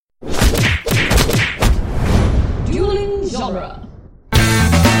genre.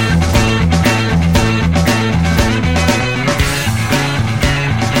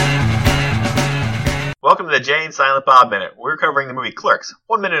 Welcome to the Jay and Silent Bob Minute. We're covering the movie Clerks,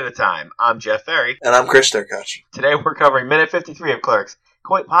 1 minute at a time. I'm Jeff Ferry. And I'm Chris Derkach. Today we're covering minute 53 of Clerks,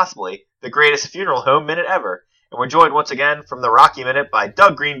 quite possibly the greatest funeral home minute ever. And we're joined once again from the Rocky Minute by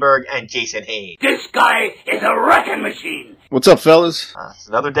Doug Greenberg and Jason Haynes. This guy is a wrecking machine. What's up, fellas? It's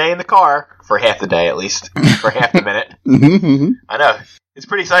another day in the car, for half the day at least, for half the minute. I know. It's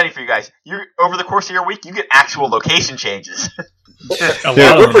pretty exciting for you guys. Over the course of your week, you get actual location changes.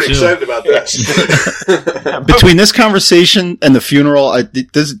 We're pretty excited about this. Between this conversation and the funeral,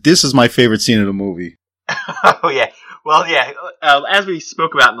 this is my favorite scene of the movie. Oh, yeah. Well, yeah, as we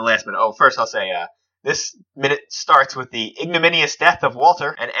spoke about in the last minute, first I'll say, this minute starts with the ignominious death of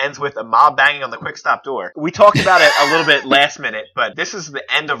Walter and ends with a mob banging on the quick stop door. We talked about it a little bit last minute, but this is the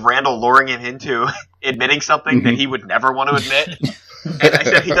end of Randall luring him into admitting something that he would never want to admit. And I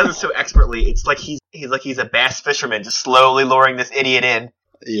said he does it so expertly. It's like he's a bass fisherman just slowly luring this idiot in.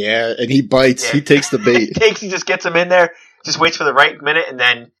 Yeah, and he bites. Yeah. He takes the bait. He just gets him in there, just waits for the right minute, and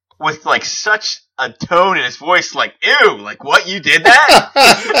then with like such a tone in his voice, like, ew, like, what, you did that?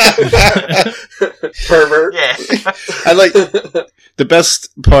 Pervert. Yeah. I like the best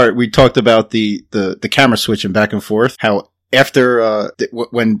part, we talked about the camera switching back and forth, how after,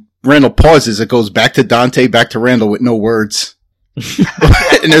 when Randall pauses, it goes back to Dante, back to Randall with no words.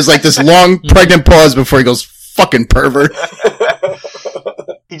 And there's like this long pregnant pause before he goes, fucking pervert.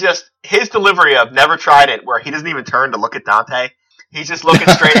 His delivery of never tried it, where he doesn't even turn to look at Dante. He's just looking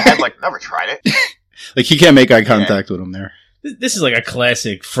straight ahead like, never tried it. Like, he can't make eye contact with him there. This is like a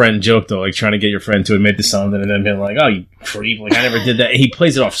classic friend joke, though, like trying to get your friend to admit to something and then being like, oh, you creep, like, I never did that. He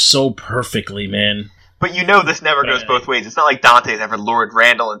plays it off so perfectly, man. But you know this never goes both ways. It's not like Dante's ever lured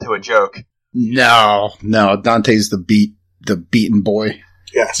Randall into a joke. No, Dante's the beaten boy.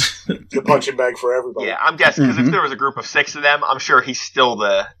 Yes, the punching bag for everybody. Yeah, I'm guessing, because if there was a group of 6 of them, I'm sure he's still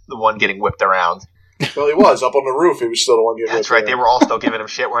the one getting whipped around. Well, he was. Up on the roof, he was still the one getting whipped around. That's right, they were all still giving him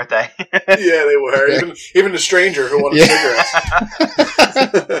shit, weren't they? Yeah, they were. Even the stranger who wanted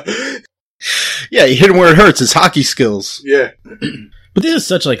cigarettes. Yeah, he hit him where it hurts, his hockey skills. Yeah. But this is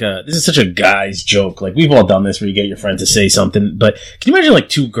such a guy's joke. Like, we've all done this where you get your friend to say something, but can you imagine like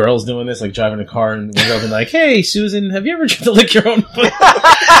 2 girls doing this, like driving a car and one girl being like, hey, Susan, have you ever tried to lick your own foot?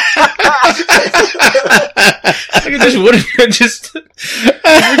 Like, we're just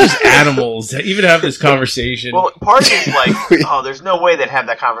animals that even have this conversation. Well, part of me is like, oh, there's no way they'd have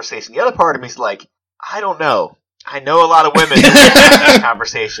that conversation. The other part of me is like, I don't know. I know a lot of women that have that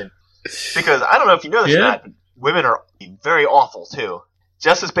conversation. Because I don't know if you know this or not, but women are very awful, too.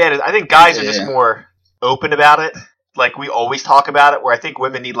 Just as bad as... I think guys are just more open about it. Like, we always talk about it, where I think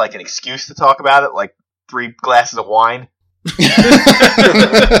women need, like, an excuse to talk about it, like 3 glasses of wine. Where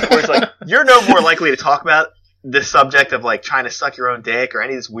it's like, you're no more likely to talk about this subject of, like, trying to suck your own dick or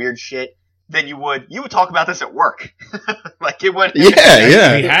any of this weird shit than you would talk about this at work. Like, it would...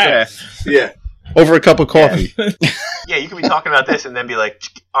 Yeah. Over a cup of coffee. Yeah, you could be talking about this and then be like,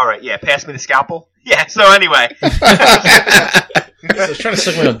 all right, yeah, pass me the scalpel. Yeah, so anyway. So I was trying to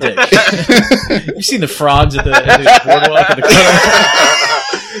suck my own dick. You seen the frogs at the boardwalk at the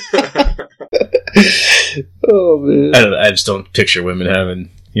cutoff? Oh, man. I just don't picture women having,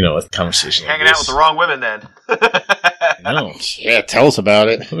 a conversation Hanging out with the wrong women, then. No. Yeah, tell us about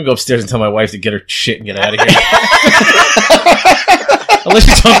it. Let me go upstairs and tell my wife to get her shit and get out of here. Unless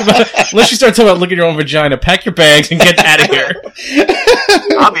you start talking about looking at your own vagina, pack your bags and get out of here.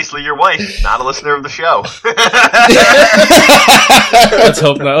 Obviously, your wife, not a listener of the show. Let's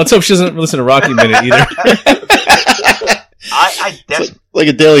hope not. Let's hope she doesn't listen to Rocky Minute either. It's like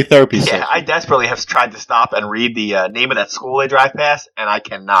a daily therapy session. Yeah, I desperately have tried to stop and read the name of that school they drive past, and I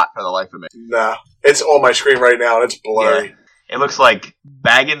cannot for the life of me. Nah, it's on my screen right now, and it's blurry. Yeah. It looks like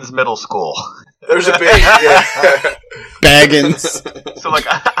Baggins Middle School. There's a big Baggins. So,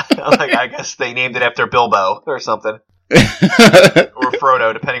 I guess they named it after Bilbo or something. Or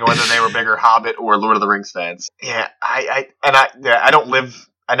Frodo, depending on whether they were bigger Hobbit or Lord of the Rings fans. Yeah, I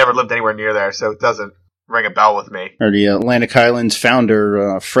never lived anywhere near there, so it doesn't ring a bell with me. Or the Atlantic Highlands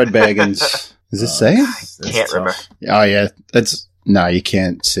founder, Fred Baggins. Does it say it? Can't remember. Oh, yeah. No, you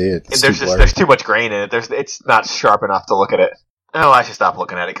can't see it. There's too much grain in it. It's not sharp enough to look at it. Oh, I should stop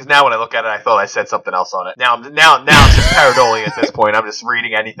looking at it, because now when I look at it, I thought I said something else on it. Now it's just pareidolia at this point. I'm just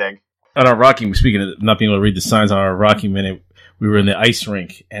reading anything. On our Rocky, speaking of not being able to read the signs on our Rocky Minute, we were in the ice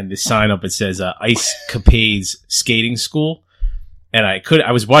rink, and the sign up, it says, Ice Capades Skating School. And I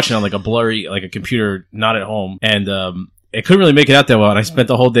was watching on like a blurry, like a computer, not at home. And, I couldn't really make it out that well, and I spent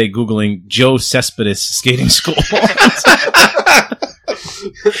the whole day Googling Joe Cespedes skating school.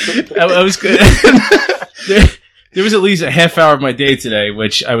 I was good. There was at least a half hour of my day today,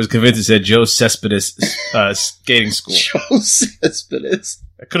 which I was convinced it said Joe Cespedes skating school. Joe Cespedes.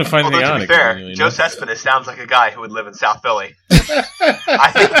 I couldn't find anything on it. Fair, Joe Cespedes sounds like a guy who would live in South Philly.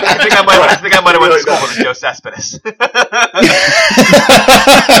 I think I might have went to school with Joe Cespedes.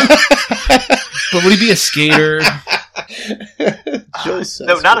 But would he be a skater? No,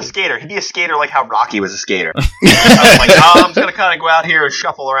 not a skater. He'd be a skater like how Rocky was a skater. I was like, I'm just gonna kind of go out here and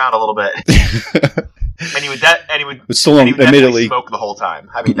shuffle around a little bit. And he would definitely smoke the whole time.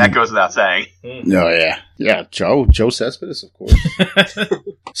 I mean, that goes without saying. No, yeah, Joe Cespedes, of course.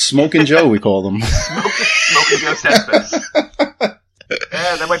 Smoking Joe, we call them. Smoking Joe Cespedes.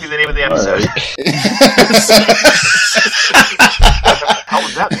 Yeah, that might be the name of the episode. How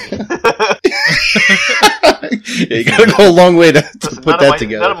was that? Yeah, you gotta go a long way to put that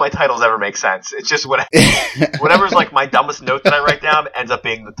together. None of my titles ever make sense. It's just whatever's like my dumbest note that I write down ends up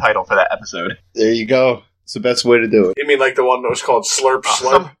being the title for that episode. There you go. It's the best way to do it. You mean like the one that was called Slurp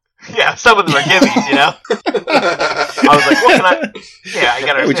Slurp? Some of them are gimmies, you know? I was like, what can I... Yeah, I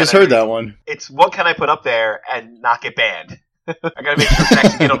gotta... We just heard that one. It's what can I put up there and not get banned? I gotta make sure it can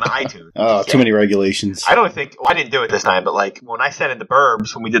actually get on the iTunes. Oh, too many regulations. I don't think... Well, I didn't do it this time, but like, when I sent in the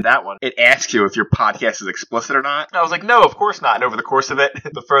Burbs, when we did that one, it asks you if your podcast is explicit or not. And I was like, no, of course not. And over the course of it,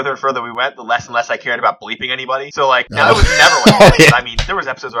 the further and further we went, the less and less I cared about bleeping anybody. So like, I was never like that. I mean, there was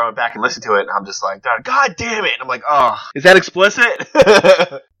episodes where I went back and listened to it, and I'm just like, God damn it! And I'm like, oh, is that explicit?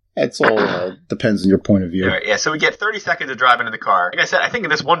 It's all depends on your point of view. Right, yeah, so we get 30 seconds of driving in the car. Like I said, I think in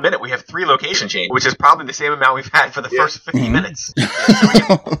this 1 minute we have 3 location changes, which is probably the same amount we've had for the first 50 minutes.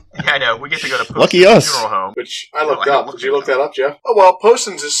 I know. We get to go to Poston's Funeral Home. Which I looked up. Did you look that up, Jeff? Oh, well,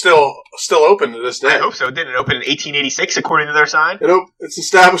 Poston's is still open to this day. I hope so. Didn't it open in 1886 according to their sign? It's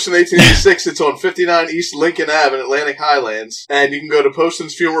established in 1886. It's on 59 East Lincoln Ave in Atlantic Highlands. And you can go to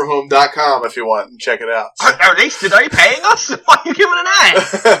PostonsFuneralHome.com if you want and check it out. Are they paying us? Why are you giving an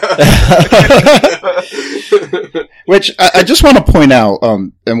ad? Which I just want to point out,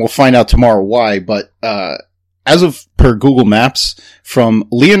 and we'll find out tomorrow why, but as of per Google Maps, from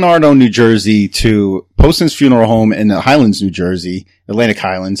Leonardo, New Jersey to Poston's Funeral Home in Highlands, New Jersey, Atlantic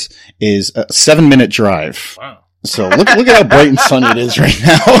Highlands, is a 7-minute drive. Wow. So look at how bright and sunny it is right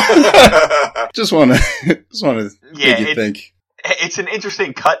now. just want to make you think. It's an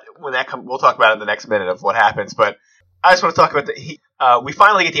interesting cut when that comes. We'll talk about it in the next minute of what happens, but I just want to talk about we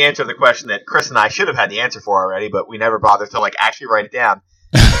finally get the answer to the question that Chris and I should have had the answer for already, but we never bothered to like actually write it down.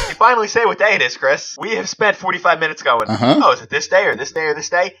 You finally say what day it is, Chris. We have spent 45 minutes going, oh, is it this day or this day or this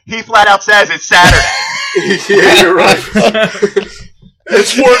day? He flat out says it's Saturday. Yeah, you're right.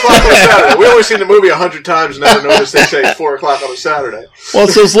 It's 4 o'clock on a Saturday. We always seen the movie 100 times and never noticed they say it's 4 o'clock on a Saturday. Well,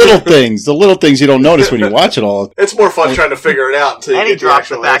 it's those little things. The little things you don't notice when you watch it all. It's more fun trying to figure it out until you get the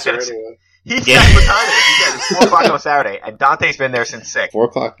actual answer anyway. He said what time it is. He said it's 4 o'clock on a Saturday, and Dante's been there since 6. 4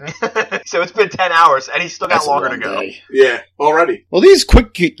 o'clock. So it's been 10 hours, and he's still got longer to go. Yeah, already. Well, these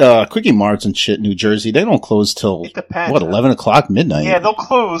quickie marts and shit in New Jersey, they don't close till, 11 o'clock, midnight? Yeah, they'll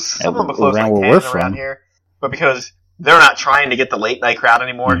close. Some of them will close like 10 around here. But because they're not trying to get the late night crowd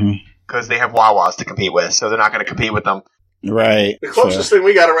anymore, because they have Wawas to compete with, so they're not going to compete with them. Right. The closest thing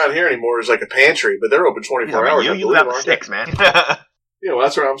we got around here anymore is like a pantry, but they're open 24 hours. You live out the sticks, man. Yeah, well,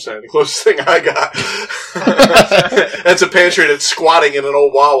 that's what I'm saying. The closest thing I got. That's a pantry that's squatting in an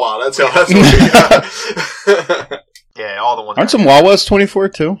old Wawa. That's what we got. Yeah, all the ones. Aren't some Wawas 24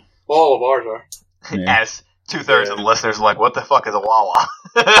 too? All of ours are. Yeah. As 2/3 of the listeners are like, what the fuck is a Wawa?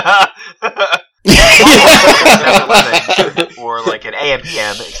 Or like an AM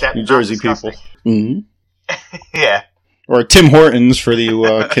PM, except New Jersey people. Mm-hmm. Yeah. Or Tim Hortons for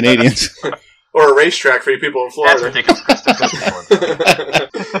the Canadians. Or a racetrack for you people in Florida. That's ridiculous,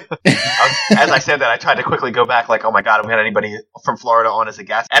 As I said that, I tried to quickly go back, like, oh my god, have we had anybody from Florida on as a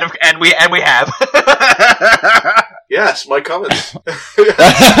guest? And we have. Yes, Mike Cummins.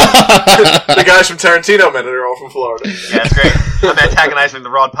 The guys from Tarantino Minute are all from Florida. Yeah, that's great. I'm antagonizing the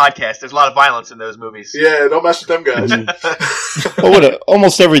Rod podcast. There's a lot of violence in those movies. Yeah, don't mess with them guys. Well,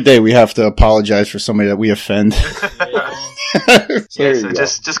 almost every day we have to apologize for somebody that we offend. So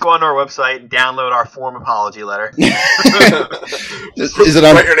just go on our website and download our form apology letter. Is it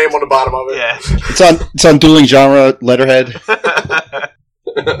on? Write your name on the bottom of it. Yeah, it's on Dueling Genre letterhead.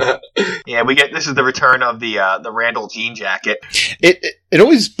 Yeah, this is the return of the Randall jean jacket. It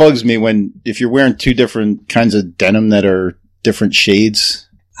always bugs me if you're wearing 2 different kinds of denim that are different shades.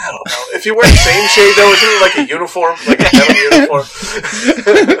 I don't know. If you wear the same shade, though, isn't it like a uniform? Like a denim uniform?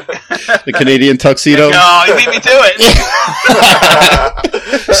 The Canadian tuxedo. No, you beat me to it.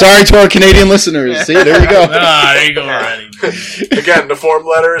 Sorry to our Canadian listeners. See, there you go. There you go already. Again, the form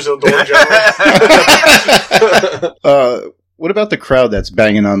letters of door general. What about the crowd that's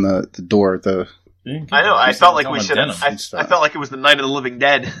banging on the door? I know. I felt like we should have. I felt like it was the Night of the Living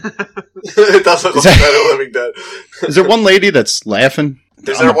Dead. It does look like Night of the Living Dead. Is there one lady that's laughing?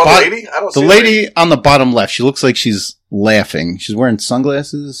 Is there one lady? I don't see the lady on the bottom left. She looks like she's laughing. She's wearing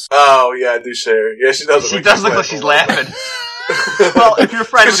sunglasses. Oh yeah, I do see her. Yeah, she does. She does look like she's laughing. Well, if your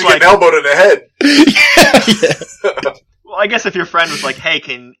friend was she like getting elbowed in the head. Yeah. Well, I guess if your friend was like, "Hey,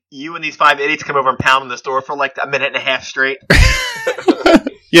 can you and these 5 idiots come over and pound on this door for like a minute and a half straight?"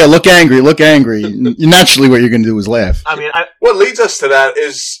 Yeah, look angry. Naturally, what you're going to do is laugh. I mean, what leads us to that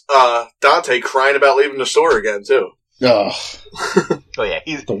is Dante crying about leaving the store again too. Oh yeah,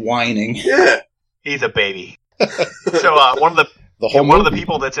 he's the whining. Yeah, he's a baby. So one of the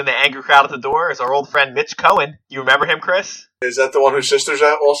people that's in the angry crowd at the door is our old friend Mitch Cohen. You remember him, Chris? Is that the one whose sister's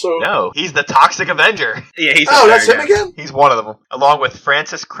out also? No, he's the Toxic Avenger. Yeah, he's that's him again? He's one of them. Along with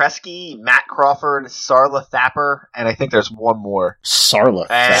Francis Kresge, Matt Crawford, Sarla Thapper, and I think there's one more. Sarla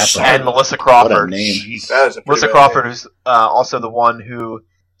Thapper. And Melissa Crawford. What a name. That is a Melissa Crawford, who's also the one who...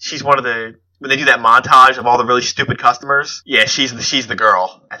 She's one of the... When they do that montage of all the really stupid customers, yeah, she's the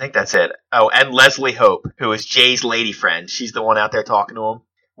girl. I think that's it. Oh, and Leslie Hope, who is Jay's lady friend. She's the one out there talking to him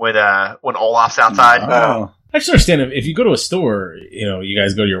when Olaf's outside. Oh. I just understand if you go to a store, you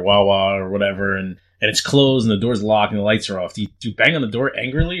guys go to your Wawa or whatever, and it's closed and the door's locked and the lights are off. Do you bang on the door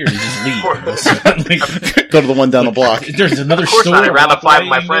angrily or do you just leave? Go to the one down the block. There's another store. Of course not. I round up 5 of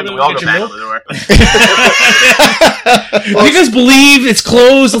my friends and we all go bang on the door. If you guys believe it's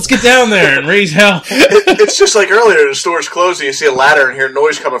closed, let's get down there and raise hell. It's just like earlier, the store's closed and you see a ladder and hear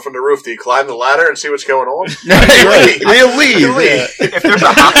noise coming from the roof. Do you climb the ladder and see what's going on? Right. We'll leave. Yeah. If there's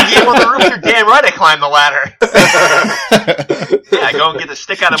a hockey game on the roof, you're damn right I climb the ladder. Yeah, I go and get the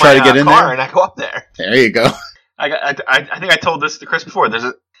stick out of my car and I go up there. There you go. I think I told this to Chris before.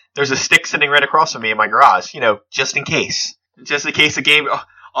 There's a stick sitting right across from me in my garage, just in case. Just in case the game...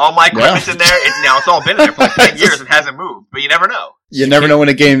 All my equipment's in there. It's all been in there for like 10 years and hasn't moved. But you never know. You never know when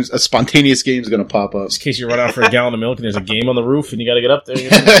a spontaneous game's going to pop up. Just in case you run out for a gallon of milk and there's a game on the roof and you got to get up there.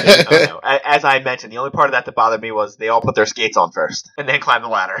 As I mentioned, the only part of that bothered me was they all put their skates on first and then climb the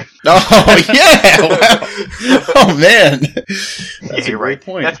ladder. Oh, yeah! Wow. Oh, man. That's a great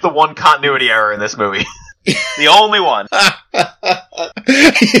point. That's the one continuity error in this movie. The only one. Yeah.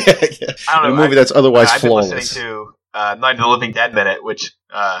 I don't know. A movie that's otherwise flawless. I've been listening to Night of the Living Dead minute, which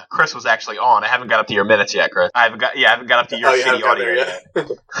Chris was actually on. I haven't got up to your minutes yet, Chris. I haven't got up to your shitty audio yet.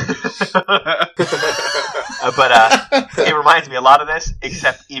 But it reminds me a lot of this,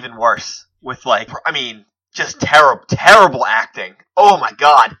 except even worse. With just terrible acting. Oh my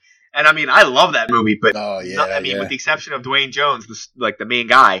god. And I love that movie, but with the exception of Dwayne Jones, the main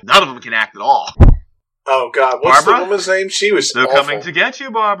guy, none of them can act at all. Oh God! What's Barbara? the woman's name? She was. They're awful. coming to get you,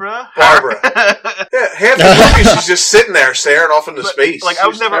 Barbara. Barbara. Yeah, half the movie she's just sitting there staring off into space.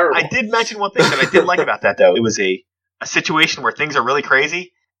 Terrible. I did mention one thing that I did like about that though. It was a situation where things are really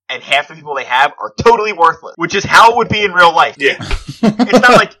crazy, and half the people they have are totally worthless, which is how it would be in real life. Yeah. It's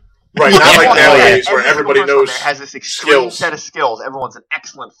not like. Right, not like nowadays where everybody knows has this extreme set of skills. Everyone's an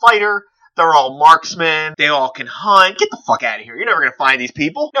excellent fighter. They're all marksmen. They all can hunt. Get the fuck out of here. You're never going to find these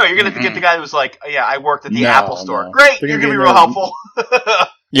people. No, you're going to get the guy who's like, oh, yeah, I worked at the Apple store. No. Great. You're going to be real helpful.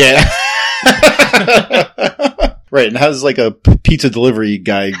 Yeah. Right. And how does a pizza delivery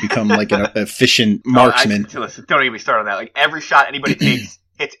guy become an efficient marksman? Listen, don't even start on that. Every shot anybody takes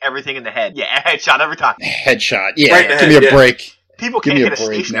hits everything in the head. Yeah, headshot every time. Headshot. Yeah. Right Give me a break. People can't hit a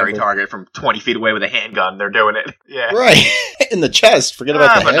stationary target from 20 feet away with a handgun. They're doing it. Yeah. Right. In the chest. Forget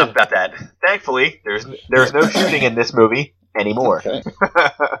about the head. Enough about that. Thankfully, there's no shooting in this movie anymore. Okay.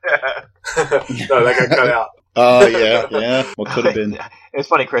 No, that got cut out. Oh, yeah. What could have been. It's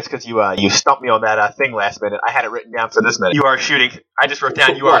funny, Chris, because you stumped me on that thing last minute. I had it written down for this minute. You are shooting. I just wrote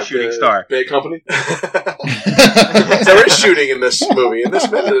down you are a shooting star. Big company? There is shooting in this movie, in this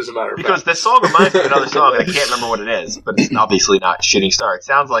minute, as a matter of fact. Because this song reminds me of another song, and I can't remember what it is, but it's obviously not Shooting Star. It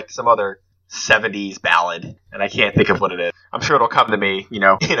sounds like some other 70s ballad, and I can't think of what it is. I'm sure it'll come to me,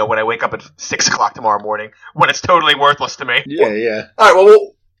 when I wake up at 6 o'clock tomorrow morning, when it's totally worthless to me. Yeah. All right, well,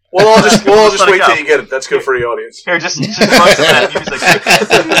 we'll all just wait till you get it. That's good for the audience. Here, just run some of that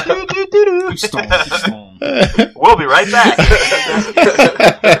music. We'll be right back.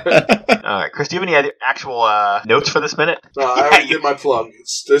 All right, Chris, do you have any other actual notes for this minute? No, I already did my plug.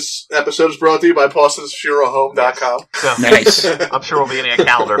 This episode is brought to you by Paustin'sFuneralHome.com. So, Nice. I'm sure we'll be getting a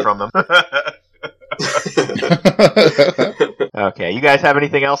calendar from them. Okay, you guys have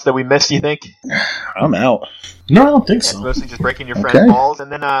anything else that we missed, you think? I'm out. No, I don't think It's so. mostly just breaking your friend's balls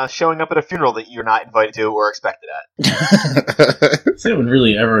and then showing up at a funeral that you're not invited to or expected at. Is anyone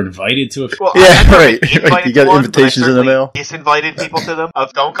really ever invited to a... Well, Yeah, I've never right. been invited You got to one, invitations but I in the mail? disinvited people to them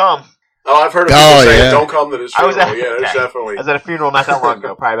of don't come. Oh, I've heard of people saying, don't come to this I was funeral. at, Yeah, there's definitely. I was at a funeral not that long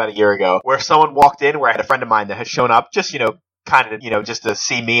ago, probably about a year ago, where someone walked in where I had a friend of mine that has shown up just, kind of, just to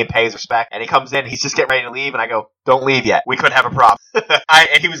see me and pay his respect. And he comes in, he's just getting ready to leave, and I go, don't leave yet. We could have a problem.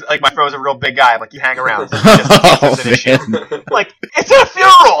 And he was like, my friend was a real big guy. I'm like, you hang around. So it's an issue. Like, it's a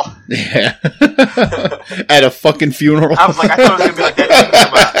funeral! Yeah. At a fucking funeral. I was like, I thought it was going to be like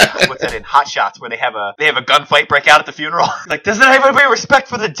that from, what's that in Hot Shots, where they have a gunfight break out at the funeral. Like, doesn't everybody respect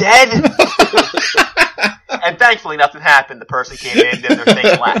for the dead? And thankfully nothing happened. The person came in, did their thing,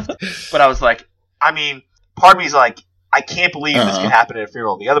 and left. But I was like, part of me is like, I can't believe this could happen at a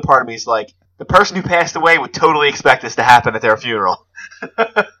funeral. The other part of me is like, the person who passed away would totally expect this to happen at their funeral.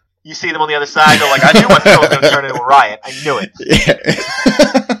 You see them on the other side, they're like, I knew my funeral was going to turn into a riot. I knew it. Yeah.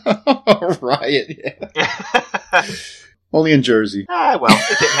 Riot, yeah. Only in Jersey. Well,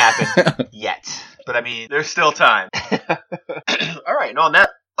 it didn't happen yet. But there's still time. All right, and on that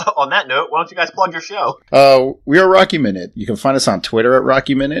note, why don't you guys plug your show? We are Rocky Minute. You can find us on Twitter at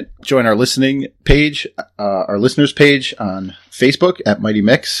Rocky Minute. Join our listening page, our listeners page on Facebook at Mighty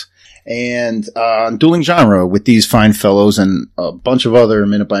Mix, and on Dueling Genre with these fine fellows and a bunch of other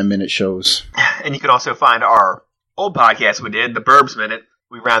minute-by-minute shows. And you can also find our old podcast we did, The Burbs Minute.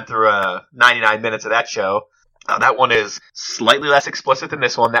 We ran through 99 minutes of that show. That one is slightly less explicit than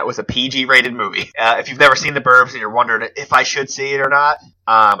this one. That was a PG-rated movie. If you've never seen The Burbs and you're wondering if I should see it or not,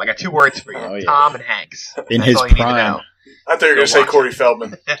 I got two words for you. Oh, yeah. Tom and Hanks. In That's his all you need to prime. know. I thought you were going to say Corey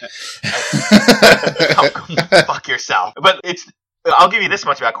Feldman. Fuck yourself. But I'll give you this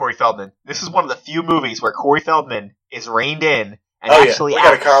much about Corey Feldman. This is one of the few movies where Corey Feldman is reined in and actually we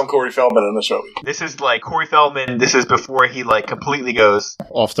got to calm Corey Feldman in this movie. This is like Corey Feldman. This is before he like completely goes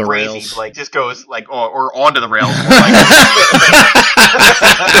off the crazy, rails, like just goes like or onto the rails.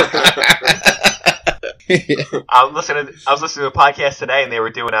 I was listening to a podcast today, and they were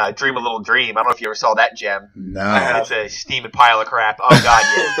doing "Dream a Little Dream." I don't know if you ever saw that, Gem. No, it's a steaming pile of crap. Oh god,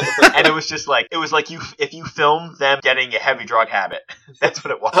 yeah. And it was like if you filmed them getting a heavy drug habit. That's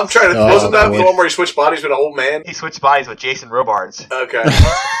what it was. I'm trying to. Wasn't that the one where he switched bodies with an old man? He switched bodies with Jason Robards. Okay,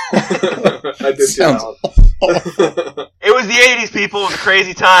 I did see that one. It was the 80s, people. It was a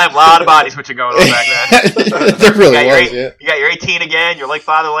crazy time. A lot of body switching going on back then. There really was, yeah. You got your 18 again. You're like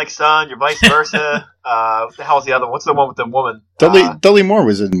father, like son. You're vice versa. What the hell's the other one? What's the one with the woman? Dudley Moore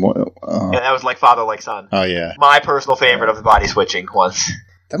was in one. Yeah, that was like father, like son. Oh, yeah. My personal favorite of the body switching was.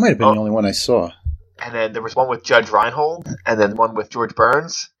 That might have been the only one I saw. And then there was one with Judge Reinhold, and then one with George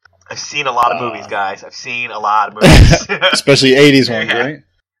Burns. I've seen a lot of movies, guys. I've seen a lot of movies. Especially 80s ones, right?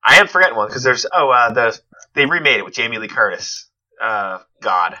 I am forgetting one, because there's, they remade it with Jamie Lee Curtis.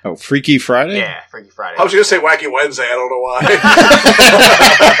 God. Oh, Freaky Friday? Yeah, Freaky Friday. I was going to say Wacky Wednesday. I don't know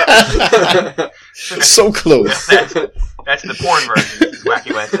why. So close. That's the porn version. It's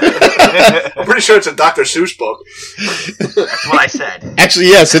Wacky Wednesday. I'm pretty sure it's a Dr. Seuss book. That's what I said. Actually,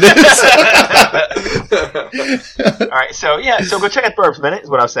 yes, it is. All right, so go check out Burbs Minute is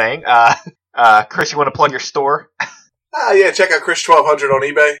what I was saying. Chris, you want to plug your store? Yeah, check out Chris 1200 on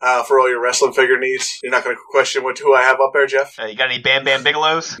eBay for all your wrestling figure needs. You're not going to question who I have up there, Jeff? You got any Bam Bam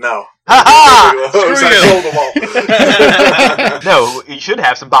Bigelows? No. Ha-ha! I sold them all. No, you should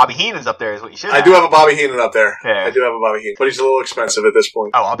have some Bobby Heenans up there is what you should have. I do have a Bobby Heenan up there. Yeah. I do have a Bobby Heenan. But he's a little expensive at this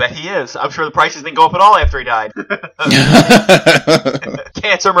point. Oh, I'll bet he is. I'm sure the prices didn't go up at all after he died.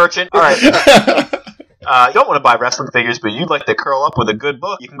 Cancer merchant. All right. You don't want to buy wrestling figures, but you'd like to curl up with a good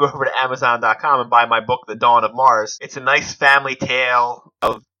book, you can go over to Amazon.com and buy my book, The Dawn of Mars. It's a nice family tale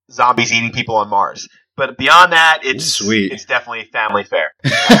of zombies eating people on Mars. But beyond that, it's sweet. It's definitely family fare.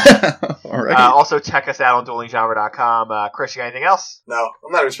 All right. Also, check us out on duelinggenre.com. Chris, you got anything else? No,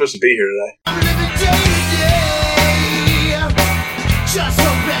 I'm not even supposed to be here today.